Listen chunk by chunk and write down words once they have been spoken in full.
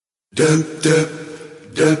I'm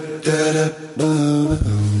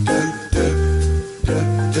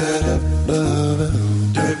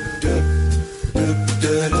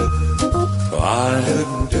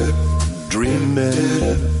dreaming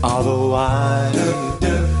of a white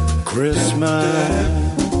Christmas,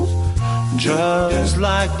 just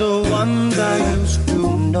like the ones I used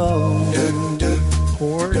to know.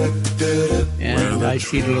 And I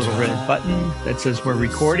see the little red button that says we're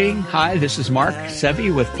recording. Hi, this is Mark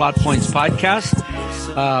Sevi with Plot Points Podcast.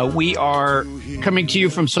 We are coming to you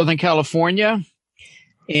from Southern California,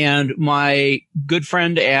 and my good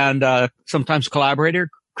friend and sometimes collaborator,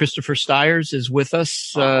 Christopher Stiers, is with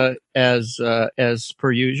us as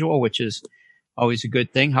per usual, which is always a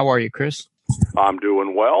good thing. How are you, Chris? I'm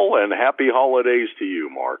doing well, and happy holidays to you,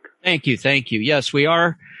 Mark. Thank you. Yes, we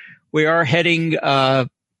are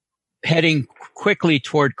heading quickly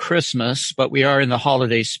toward Christmas, but we are in the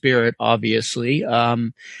holiday spirit, obviously. I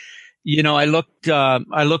looked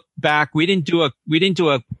back. We didn't do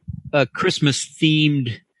a Christmas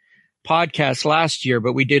themed podcast last year,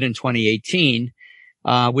 but we did in 2018,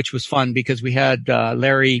 which was fun because we had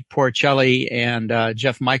Larry Porcelli and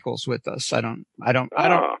Jeff Michaels with us. I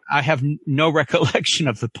have no recollection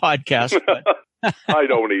of the podcast, but I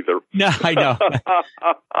don't either. No, I know.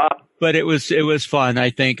 But it was fun, I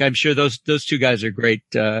think. I'm sure those two guys are great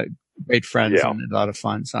friends and a lot of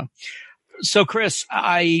fun. So Chris,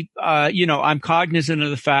 I'm cognizant of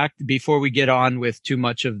the fact, before we get on with too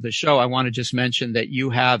much of the show, I want to just mention that you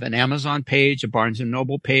have an Amazon page, a Barnes &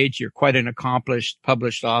 Noble page. You're quite an accomplished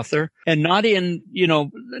published author, and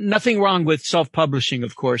nothing wrong with self-publishing,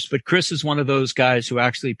 of course, but Chris is one of those guys who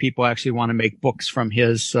people actually want to make books from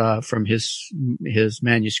his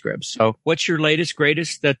manuscripts. So what's your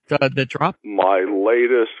greatest that dropped? My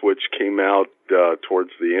latest, which came out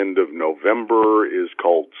towards the end of November, is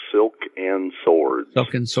called Silk and Swords.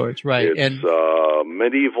 Silk and Swords, right. It's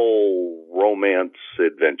medieval romance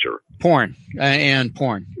adventure. Porn.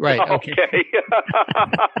 Right. Okay.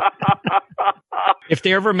 If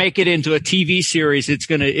they ever make it into a TV series, it's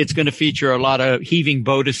gonna feature a lot of heaving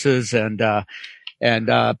bodices and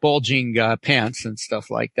bulging pants and stuff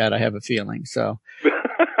like that, I have a feeling. So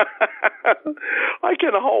I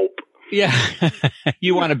can hope. Yeah.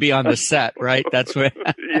 You want to be on the set, right? That's what.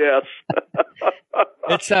 Yes.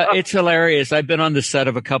 It's hilarious. I've been on the set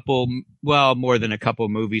of more than a couple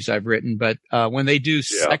movies I've written, but when they do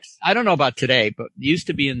sex, I don't know about today, but it used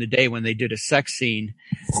to be in the day when they did a sex scene,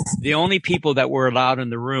 the only people that were allowed in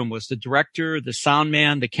the room was the director, the sound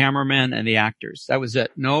man, the cameraman, and the actors. That was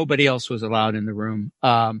it. Nobody else was allowed in the room.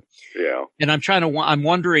 And I'm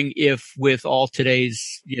wondering if with all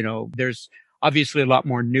today's, there's obviously a lot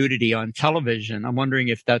more nudity on television. I'm wondering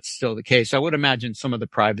if that's still the case. I would imagine some of the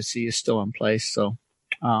privacy is still in place. So,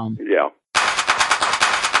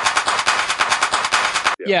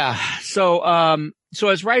 So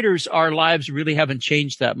as writers, our lives really haven't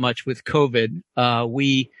changed that much with COVID.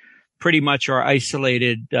 We pretty much are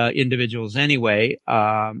isolated individuals anyway.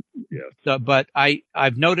 But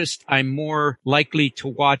I've noticed I'm more likely to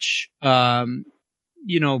watch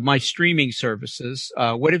my streaming services.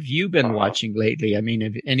 What have you been watching lately? I mean,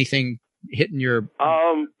 have anything hitting your?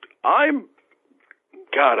 I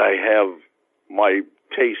have my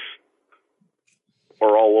tastes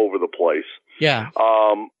are all over the place. Yeah.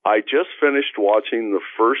 I just finished watching the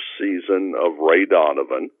first season of Ray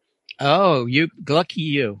Donovan. Oh, lucky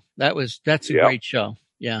you. That's a great show.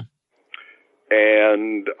 Yeah.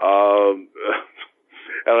 And I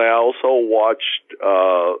also watched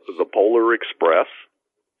The Polar Express.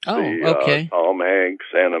 Oh, okay. Tom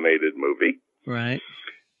Hanks animated movie. Right.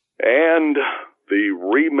 And the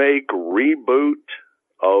reboot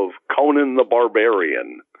of Conan the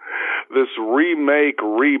Barbarian. This reboot,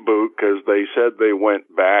 because they said they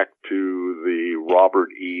went back to the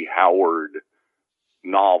Robert E. Howard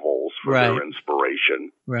novels for their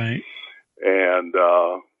inspiration. Right. And,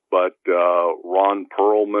 but Ron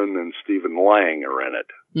Perlman and Stephen Lang are in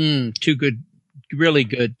it. Two really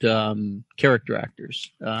good character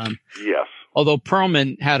actors. Yes. Although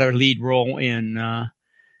Perlman had a lead role in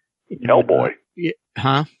Hellboy.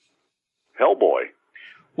 Hellboy.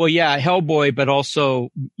 Well, yeah, Hellboy, but also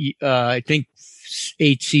I think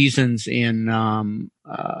 8 seasons in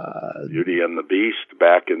Beauty and the Beast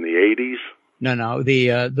back in the 80s. No,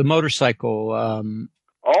 the motorcycle.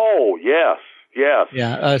 Oh, yes.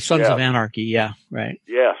 Yeah, Sons of Anarchy. Yeah, right.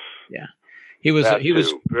 Yes. Yeah. He was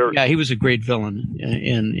a great villain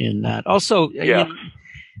in that. Also, it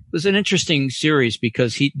was an interesting series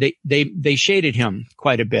because they shaded him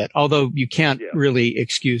quite a bit, although you can't really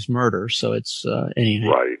excuse murder. So it's anything.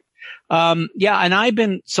 Right. Yeah, and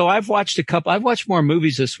I've watched more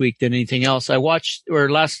movies this week than anything else.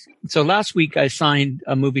 Last week I signed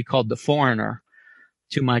a movie called The Foreigner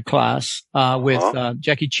to my class, with,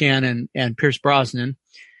 Jackie Chan and Pierce Brosnan.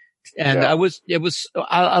 And I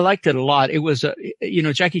liked it a lot. It was,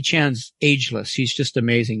 Jackie Chan's ageless. He's just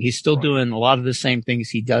amazing. He's still doing a lot of the same things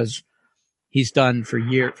he's done for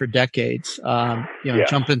decades.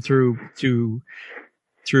 Jumping through,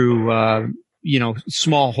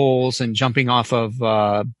 small holes and jumping off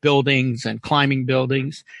of, buildings and climbing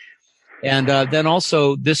buildings. And, then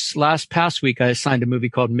also this past week, I assigned a movie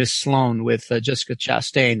called Miss Sloane with, Jessica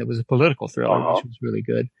Chastain. That was a political thriller, which was really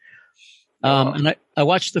good. And I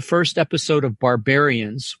watched the first episode of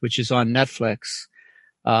Barbarians, which is on Netflix.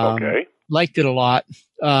 Liked it a lot.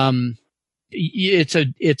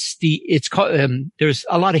 There's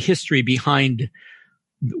a lot of history behind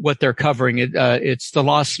what they're covering. It's the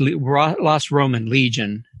Lost Roman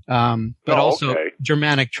Legion, but also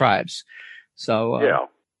Germanic tribes. So,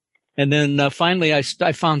 and then, finally I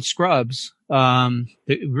found Scrubs, the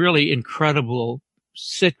really incredible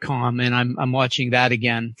sitcom, and I'm watching that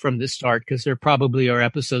again from the start because there probably are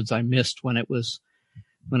episodes I missed when it was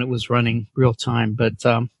running real time. But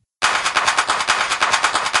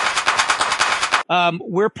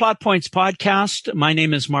we're Plot Points Podcast. My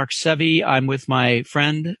name is Mark Sevi. I'm with my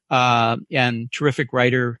friend and terrific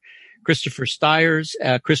writer Christopher Stiers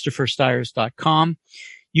at ChristopherStiers.com.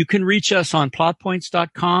 You can reach us on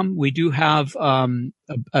plotpoints.com. We do have a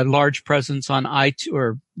large presence on iTunes,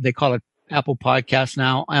 or they call it Apple Podcasts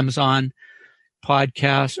now, Amazon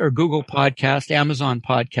Podcasts, or Google Podcasts, Amazon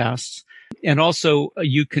Podcasts. And also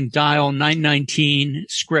you can dial 919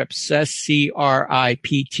 Scripts, SCRIPTS,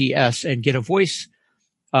 and get a voice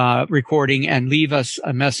recording and leave us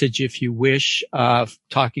a message if you wish.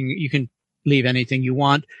 You can leave anything you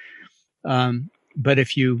want. But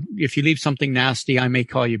if you leave something nasty, I may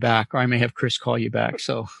call you back, or I may have Chris call you back.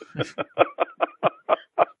 So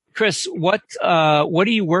Chris, what are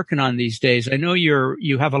you working on these days? I know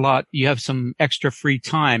you have some extra free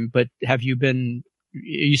time, but are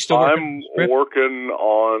you still working? I'm working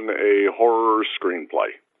on a horror screenplay.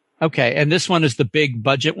 Okay. And this one is the big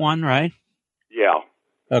budget one, right? Yeah.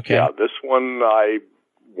 Okay. Yeah. This one I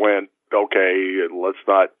went, let's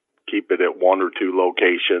not keep it at one or two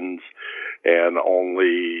locations and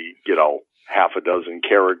only, half a dozen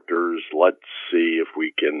characters. Let's see if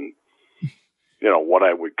we can, what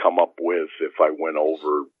I would come up with if I went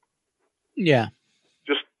over. Yeah.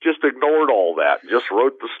 Just ignored all that. Just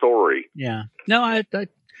wrote the story. Yeah. No, I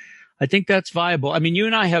think that's viable. I mean, you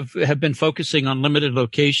and I have been focusing on limited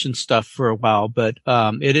location stuff for a while, but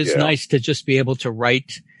it is nice to just be able to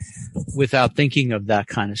write without thinking of that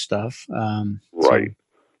kind of stuff. Right.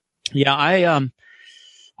 So, yeah,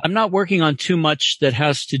 I'm not working on too much that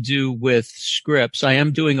has to do with scripts. I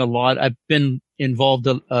am doing a lot. I've been involved,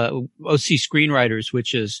 OC Screenwriters,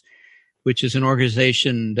 which is an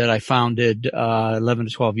organization that I founded, 11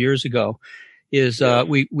 to 12 years ago,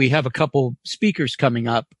 we have a couple speakers coming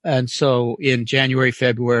up. And so in January,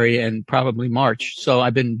 February, and probably March. So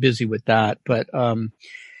I've been busy with that, but,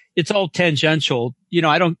 it's all tangential. We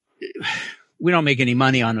don't make any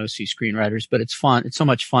money on OC Screenwriters, but it's fun. It's so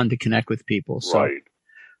much fun to connect with people. So,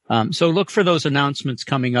 so look for those announcements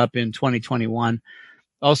coming up in 2021.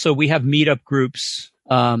 Also, we have meetup groups,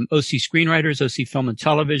 OC Screenwriters, OC Film and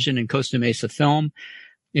Television, and Costa Mesa Film.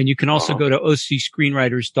 And you can also go to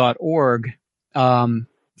ocscreenwriters.org,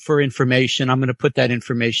 for information. I'm going to put that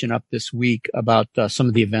information up this week about, some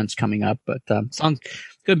of the events coming up, but, sounds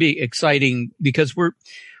going to be exciting because we're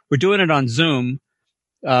doing it on Zoom,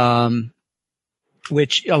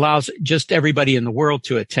 which allows just everybody in the world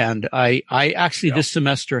to attend. I actually this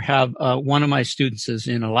semester have, one of my students is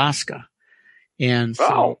in Alaska. And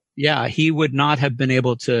so, he would not have been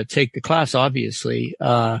able to take the class, obviously.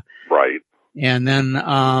 Right. And then,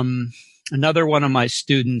 another one of my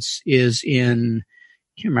students is in,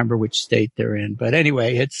 I can't remember which state they're in, but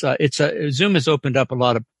anyway, Zoom has opened up a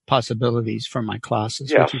lot of possibilities for my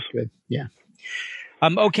classes, which is good. Yeah.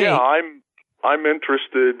 Okay. Yeah, I'm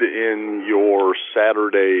interested in your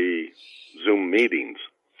Saturday Zoom meetings.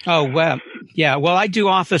 Oh, well, yeah. Well, I do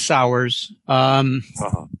office hours,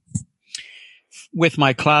 with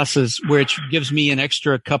my classes, which gives me an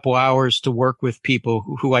extra couple hours to work with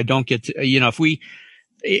people who I don't get to,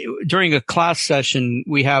 during a class session,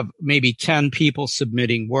 we have maybe 10 people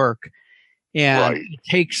submitting work, and it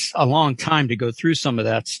takes a long time to go through some of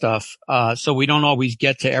that stuff. So we don't always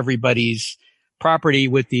get to everybody's property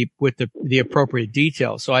with the appropriate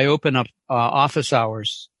detail. So I open up, office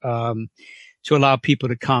hours, to allow people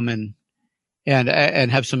to come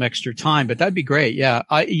and have some extra time, but that'd be great. Yeah.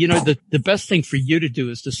 The best thing for you to do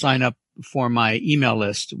is to sign up for my email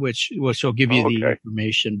list, which will give you the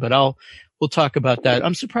information, but we'll talk about that.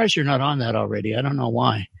 I'm surprised you're not on that already. I don't know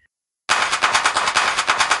why.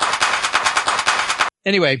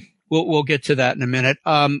 Anyway, we'll get to that in a minute.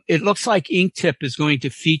 It looks like Inktip is going to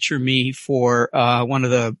feature me for, one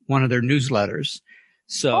of their newsletters.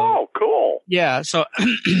 So. Oh, cool. Yeah. So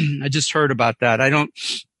I just heard about that. I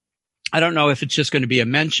don't know if it's just going to be a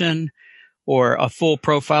mention or a full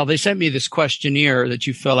profile. They sent me this questionnaire that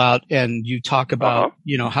you fill out and you talk about,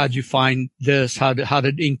 how'd you find this? How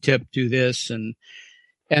did Inktip do this? And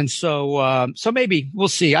so maybe we'll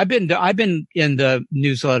see. I've been in the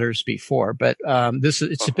newsletters before, but,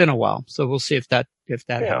 it's been a while. So we'll see if that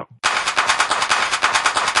happens.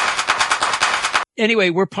 Anyway,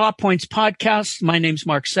 we're Plot Points Podcast. My name's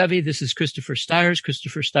Mark Sevi. This is Christopher Stires,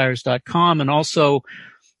 ChristopherStires.com. And also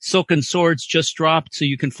Silken Swords just dropped. So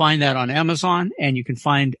you can find that on Amazon and you can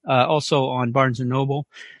find, also on Barnes and Noble.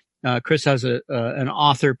 Chris has an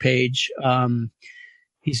author page.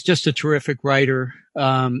 He's just a terrific writer.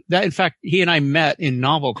 In fact, he and I met in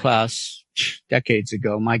novel class decades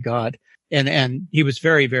ago. My God. And he was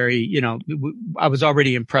very, very, I was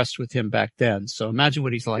already impressed with him back then. So imagine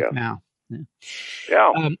what he's like now.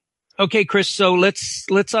 Yeah. Okay, Chris. So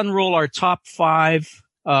let's unroll our top 5,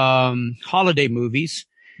 holiday movies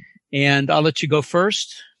and I'll let you go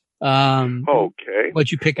first. Okay.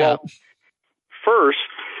 What'd you pick out? First,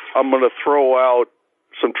 I'm going to throw out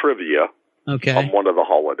some trivia. Okay. On one of the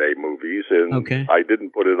holiday movies, and okay. I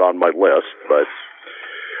didn't put it on my list, but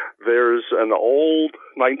there's an old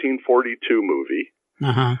 1942 movie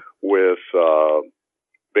with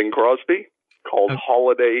Bing Crosby called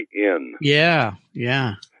Holiday Inn. Yeah,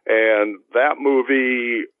 yeah. And that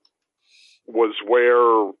movie was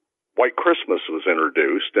where White Christmas was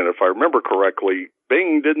introduced, and if I remember correctly,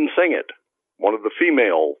 Bing didn't sing it. One of the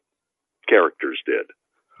female characters did.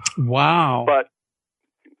 Wow. But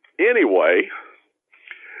anyway,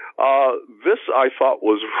 this I thought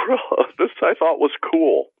was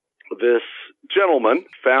cool. This gentleman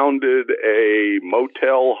founded a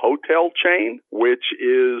hotel chain, which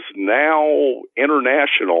is now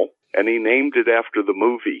international, and he named it after the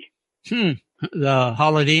movie. The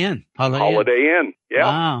Holiday Inn. Holiday Inn.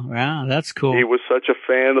 Yeah. Wow, that's cool. He was such a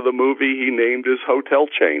fan of the movie, he named his hotel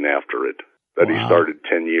chain after it. That he started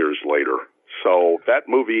 10 years later. So that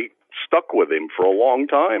movie stuck with him for a long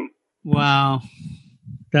time. Wow.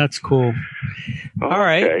 That's cool. All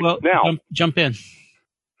right. Well, now, jump in.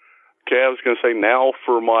 Okay, I was going to say now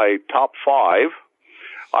for my top 5,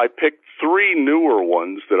 I picked 3 newer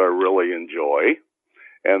ones that I really enjoy,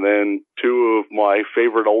 and then 2 of my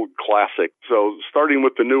favorite old classics. So starting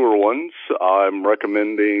with the newer ones, I'm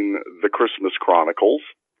recommending The Christmas Chronicles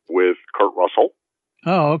with Kurt Russell.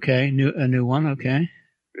 Oh, okay. A new one. Okay.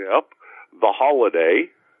 Yep. The Holiday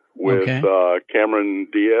with Cameron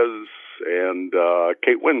Diaz and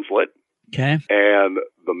Kate Winslet. Okay. And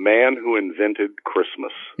The Man Who Invented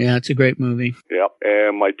Christmas. Yeah, it's a great movie. Yep.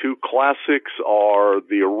 And my 2 classics are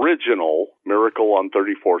the original Miracle on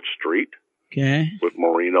 34th Street. Okay. With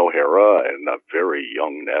Maureen O'Hara and a very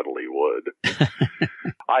young Natalie Wood.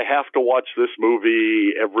 I have to watch this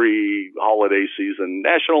movie every holiday season.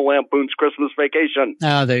 National Lampoon's Christmas Vacation.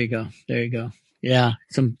 Oh, there you go. Yeah.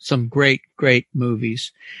 Some great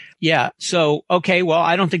movies. Yeah. So, okay. Well,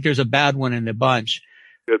 I don't think there's a bad one in the bunch.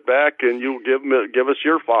 Get back and you give us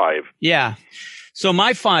your 5. Yeah. So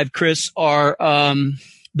my 5, Chris, are,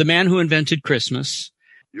 The Man Who Invented Christmas.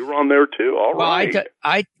 You were on there too. All right.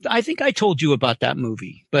 I think I told you about that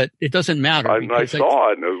movie, but it doesn't matter. I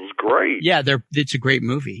saw it and it was great. Yeah, it's a great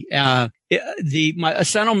movie. A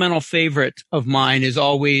sentimental favorite of mine is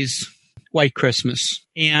always White Christmas,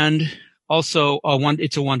 and also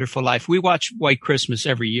It's a Wonderful Life. We watch White Christmas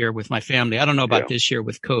every year with my family. I don't know about this year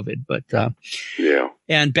with COVID, but yeah.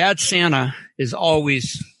 And Bad Santa is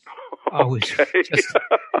always just,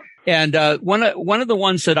 and one of the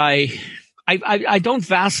ones that I don't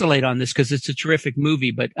vacillate on this because it's a terrific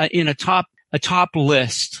movie, but in a top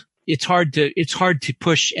list, it's hard to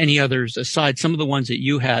push any others aside. Some of the ones that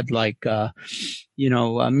you had, like,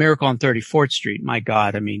 Miracle on 34th Street. My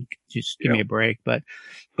God. I mean, just give me a break. But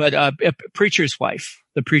The Preacher's Wife,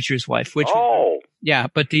 but the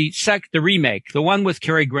remake, the one with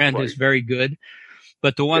Cary Grant is very good.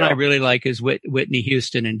 But the one I really like is Whitney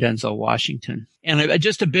Houston and Denzel Washington. And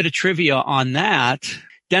just a bit of trivia on that.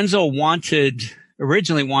 Denzel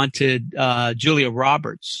originally wanted Julia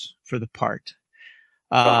Roberts for the part.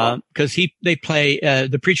 Cause they play,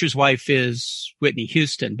 The Preacher's Wife is Whitney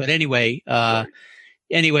Houston. But anyway,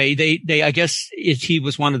 anyway, they I guess he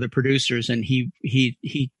was one of the producers, and he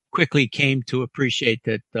quickly came to appreciate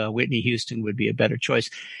that Whitney Houston would be a better choice.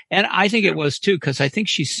 And I think it was too, because I think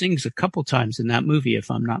she sings a couple times in that movie,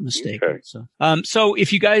 if I'm not mistaken. Okay. So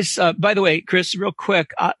if you guys, by the way, Chris, real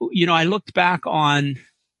quick, I looked back on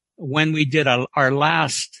when we did our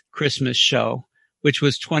last Christmas show, which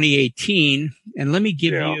was 2018, and let me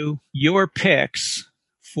give you your picks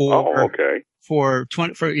for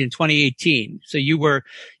in 2018. So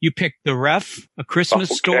you picked The Ref, A Christmas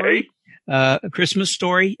Story. A Christmas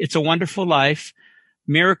Story, It's a Wonderful Life,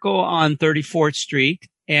 Miracle on 34th Street,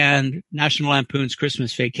 and National Lampoon's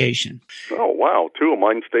Christmas Vacation. Oh, wow. Two of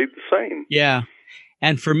mine stayed the same. Yeah.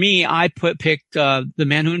 And for me, I picked The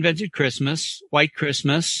Man Who Invented Christmas, White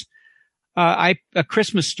Christmas, A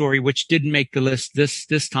Christmas Story, which didn't make the list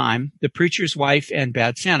this time, The Preacher's Wife, and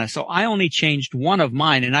Bad Santa. So I only changed one of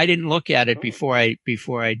mine, and I didn't look at it before I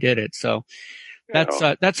did it. So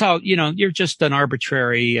that's how, you're just an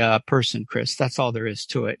arbitrary person, Chris. That's all there is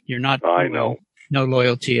to it. You're not, I know. No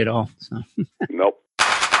loyalty at all. So. Nope.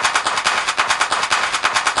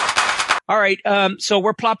 All right. So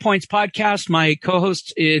we're Plot Points Podcast. My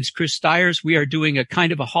co-host is Chris Stiers. We are doing a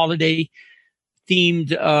kind of a holiday themed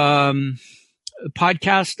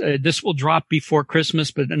podcast. This will drop before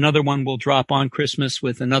Christmas, but another one will drop on Christmas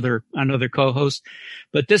with another co-host.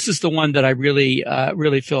 But this is the one that I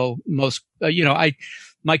really feel most,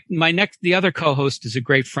 the other co-host is a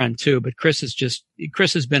great friend too, but Chris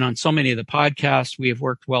has been on so many of the podcasts. We have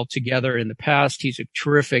worked well together in the past. He's a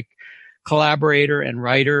terrific collaborator and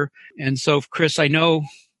writer. And so, Chris, I know,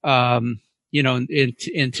 in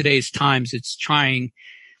today's times, it's trying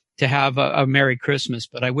to have a Merry Christmas,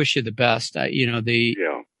 but I wish you the best. I hope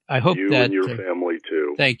you that and your family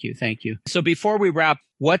too. Thank you. So before we wrap,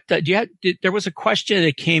 there was a question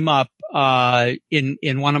that came up in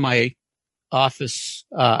one of my office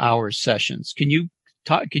hours sessions. Can you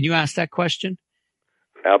ask that question?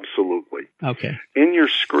 Absolutely. Okay. In your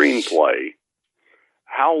screenplay,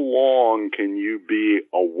 how long can you be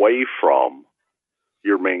away from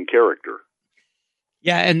your main character?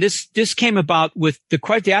 Yeah, and this came about with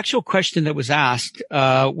the actual question that was asked,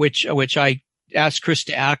 which I asked Chris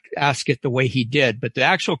to ask it the way he did. But the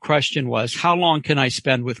actual question was, how long can I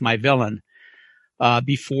spend with my villain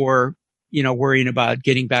before worrying about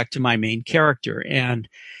getting back to my main character? And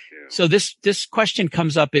so this question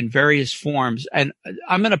comes up in various forms. And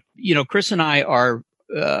I'm gonna, Chris and I are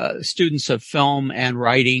students of film and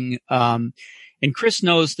writing, and Chris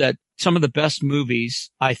knows that some of the best movies,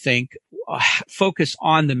 I think, focus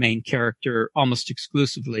on the main character almost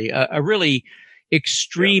exclusively. A really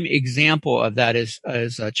extreme example of that is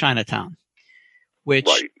Chinatown, which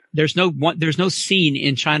there's no scene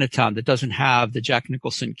in Chinatown that doesn't have the Jack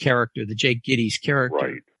Nicholson character, the Jake Gittes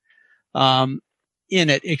character, in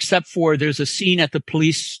it, except for there's a scene at the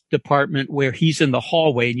police department where he's in the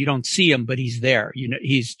hallway and you don't see him, but he's there.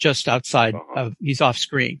 He's just outside he's off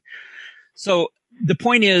screen. So the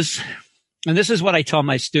point is, and this is what I tell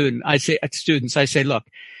my students, I say, look,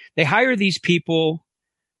 they hire these people,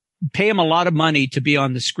 pay them a lot of money to be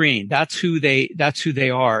on the screen. That's who they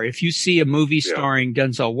are. If you see a movie starring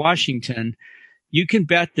Denzel Washington, you can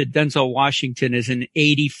bet that Denzel Washington is in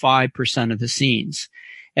 85% of the scenes.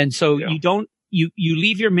 And so you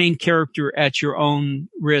leave your main character at your own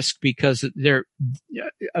risk, because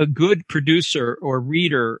a good producer or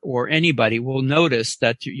reader or anybody will notice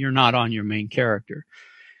that you're not on your main character.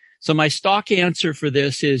 So my stock answer for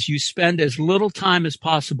this is you spend as little time as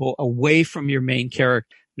possible away from your main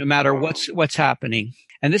character, no matter what's happening.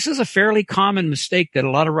 And this is a fairly common mistake that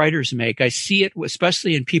a lot of writers make. I see it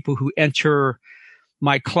especially in people who enter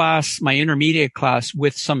my class, my intermediate class,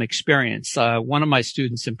 with some experience. One of my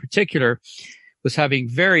students in particular was having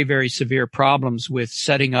very, very severe problems with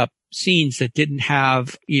setting up scenes that didn't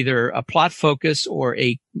have either a plot focus or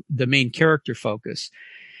the main character focus.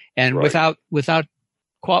 And without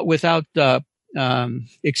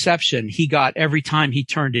exception, he got, every time he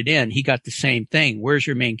turned it in, he got the same thing. Where's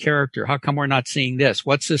your main character? How come we're not seeing this?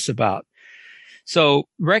 What's this about? So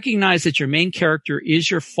recognize that your main character is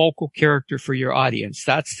your focal character for your audience.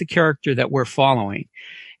 That's the character that we're following.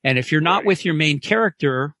 And if you're not with your main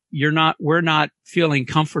character, we're not feeling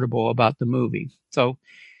comfortable about the movie. So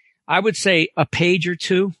I would say a page or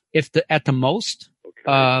two, at the most.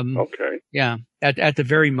 Yeah. At the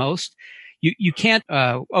very most. You can't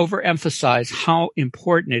overemphasize how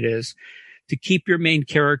important it is to keep your main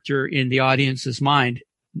character in the audience's mind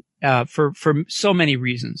for so many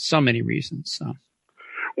reasons. So.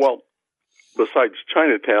 Well, besides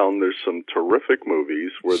Chinatown, there's some terrific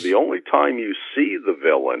movies where the only time you see the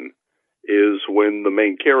villain is when the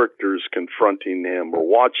main character's confronting him or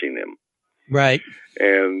watching him. Right.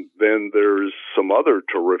 And then there's some other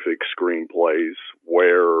terrific screenplays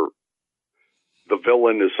where the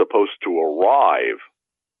villain is supposed to arrive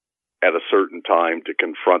at a certain time to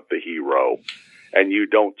confront the hero, and you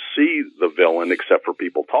don't see the villain except for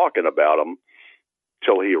people talking about him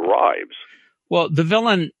till he arrives. Well, the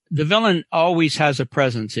villain always has a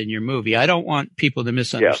presence in your movie. I don't want people to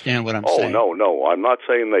misunderstand what I'm saying. Oh, no. I'm not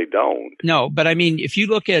saying they don't. No, but I mean, if you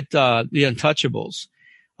look at The Untouchables,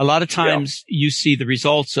 a lot of times you see the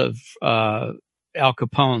results of Al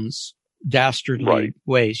Capone's dastardly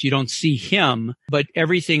ways. You don't see him, but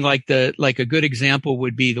everything like a good example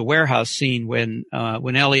would be the warehouse scene when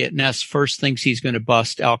Eliot Ness first thinks he's going to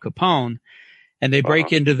bust Al Capone, and they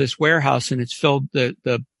break into this warehouse and it's filled,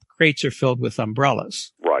 the crates are filled with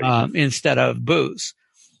umbrellas, instead of booze.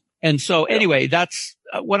 And so anyway, that's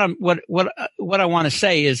what I want to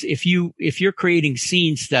say is if you're creating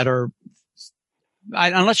scenes that are,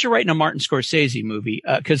 unless you're writing a Martin Scorsese movie,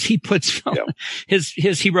 cause he puts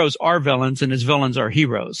his heroes are villains and his villains are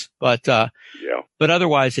heroes. But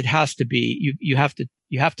otherwise it has to be, you have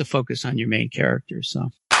to focus on your main characters.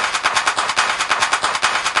 So.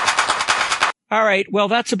 All right. Well,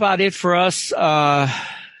 that's about it for us.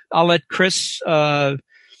 I'll let Chris, I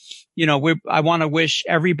want to wish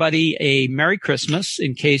everybody a Merry Christmas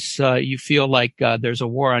in case, you feel like, there's a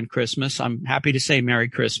war on Christmas. I'm happy to say Merry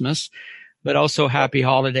Christmas, but also Happy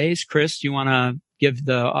Holidays. Chris, do you want to give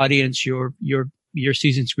the audience your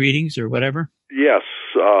season's greetings or whatever? Yes.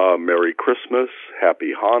 Merry Christmas.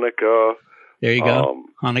 Happy Hanukkah. There you go.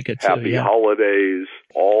 Hanukkah too. Happy Holidays.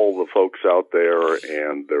 All the folks out there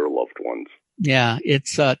and their loved ones. Yeah,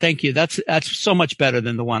 it's, thank you. That's so much better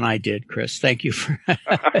than the one I did, Chris. Thank you for,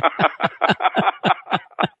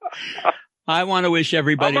 I want to wish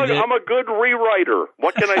everybody. I'm a good rewriter.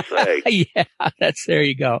 What can I say? Yeah, there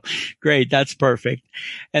you go. Great. That's perfect.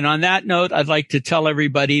 And on that note, I'd like to tell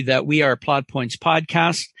everybody that we are Plot Points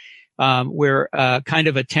Podcast. We're, kind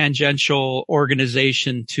of a tangential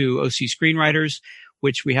organization to OC Screenwriters,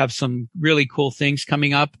 which we have some really cool things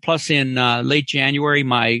coming up. Plus in, late January,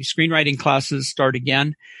 my screenwriting classes start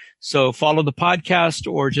again. So follow the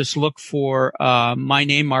podcast or just look for, my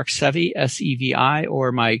name, Mark Sevi, S-E-V-I,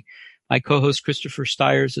 or my co-host Christopher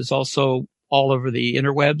Stiers is also all over the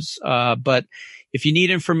interwebs. But if you need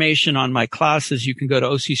information on my classes, you can go to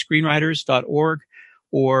ocscreenwriters.org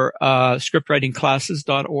or,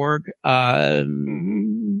 scriptwritingclasses.org.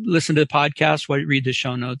 Listen to the podcast, read the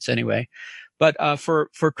show notes anyway. But, for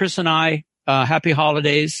Chris and I, happy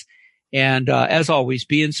holidays. And, as always,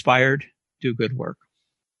 be inspired, do good work.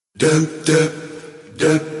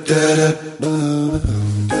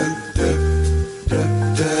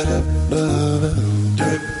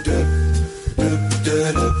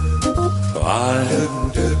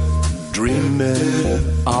 I'm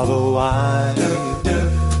dreaming of a white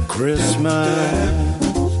Christmas,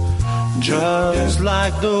 just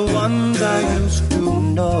like the ones I used to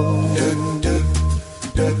know,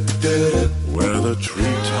 where the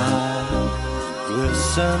treetops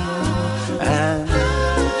glisten and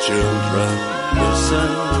children